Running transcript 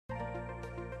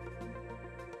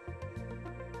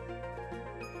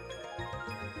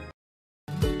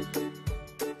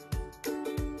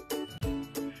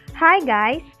Hi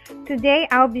guys! Today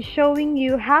I'll be showing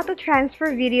you how to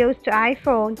transfer videos to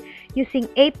iPhone using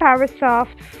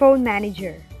APowerSoft Phone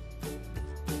Manager.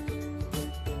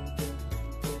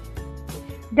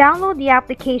 Download the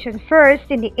application first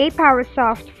in the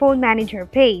APowerSoft Phone Manager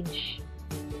page.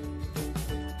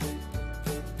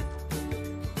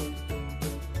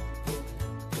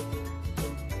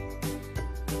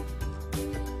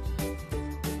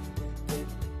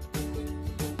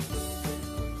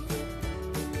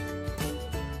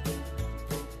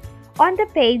 On the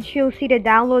page, you'll see the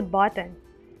download button.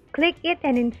 Click it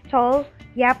and install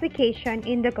the application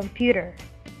in the computer.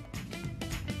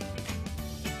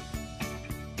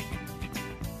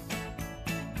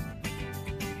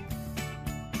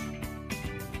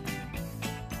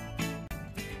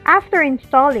 After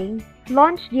installing,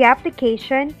 launch the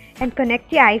application and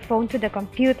connect the iPhone to the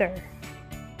computer.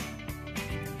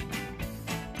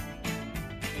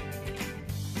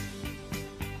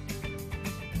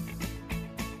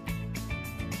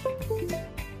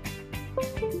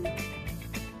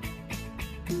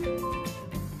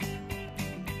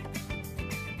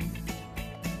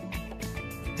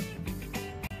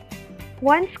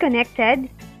 Once connected,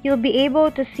 you'll be able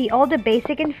to see all the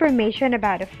basic information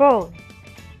about the phone.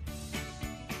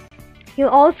 You'll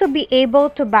also be able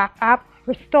to back up,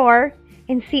 restore,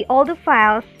 and see all the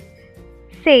files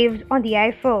saved on the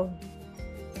iPhone.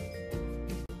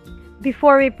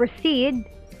 Before we proceed,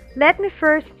 let me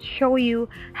first show you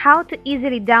how to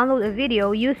easily download a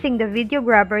video using the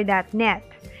videograbber.net,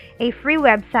 a free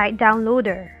website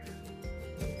downloader.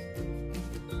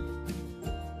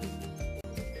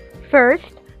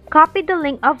 First, copy the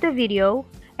link of the video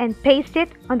and paste it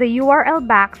on the URL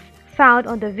box found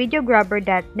on the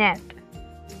videograbber.net.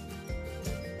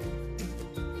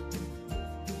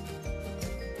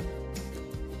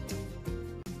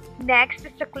 Next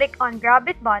is to click on Grab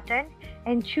It button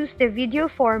and choose the video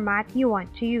format you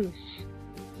want to use.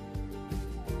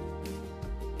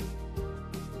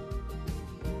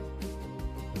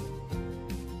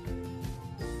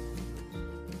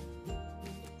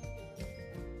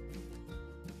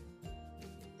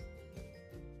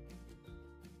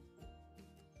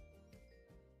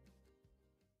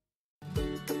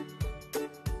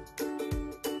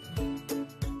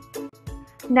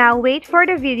 Now wait for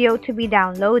the video to be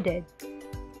downloaded.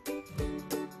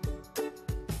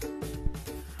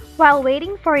 While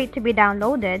waiting for it to be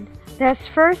downloaded, let's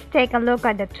first take a look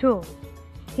at the tool.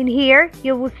 In here,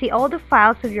 you will see all the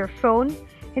files of your phone,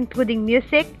 including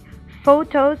music,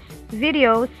 photos,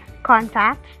 videos,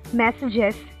 contacts,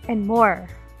 messages, and more.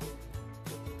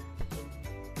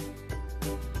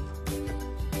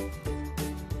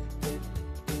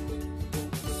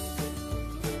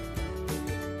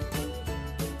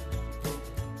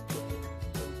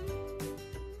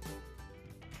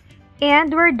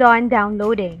 And we're done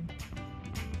downloading.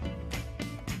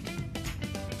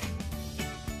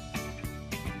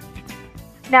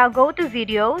 Now go to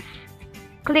Videos,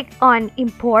 click on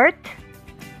Import,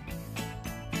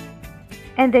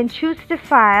 and then choose the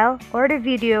file or the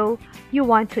video you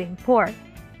want to import.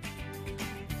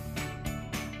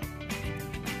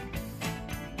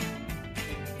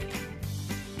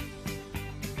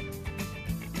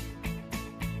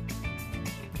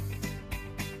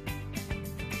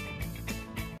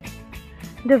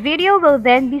 The video will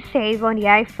then be saved on the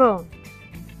iPhone.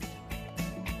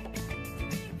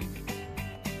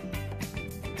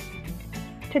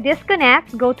 To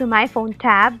disconnect, go to My Phone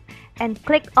tab and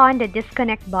click on the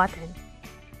Disconnect button.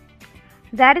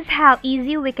 That is how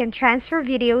easy we can transfer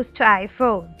videos to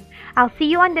iPhone. I'll see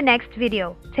you on the next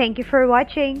video. Thank you for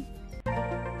watching.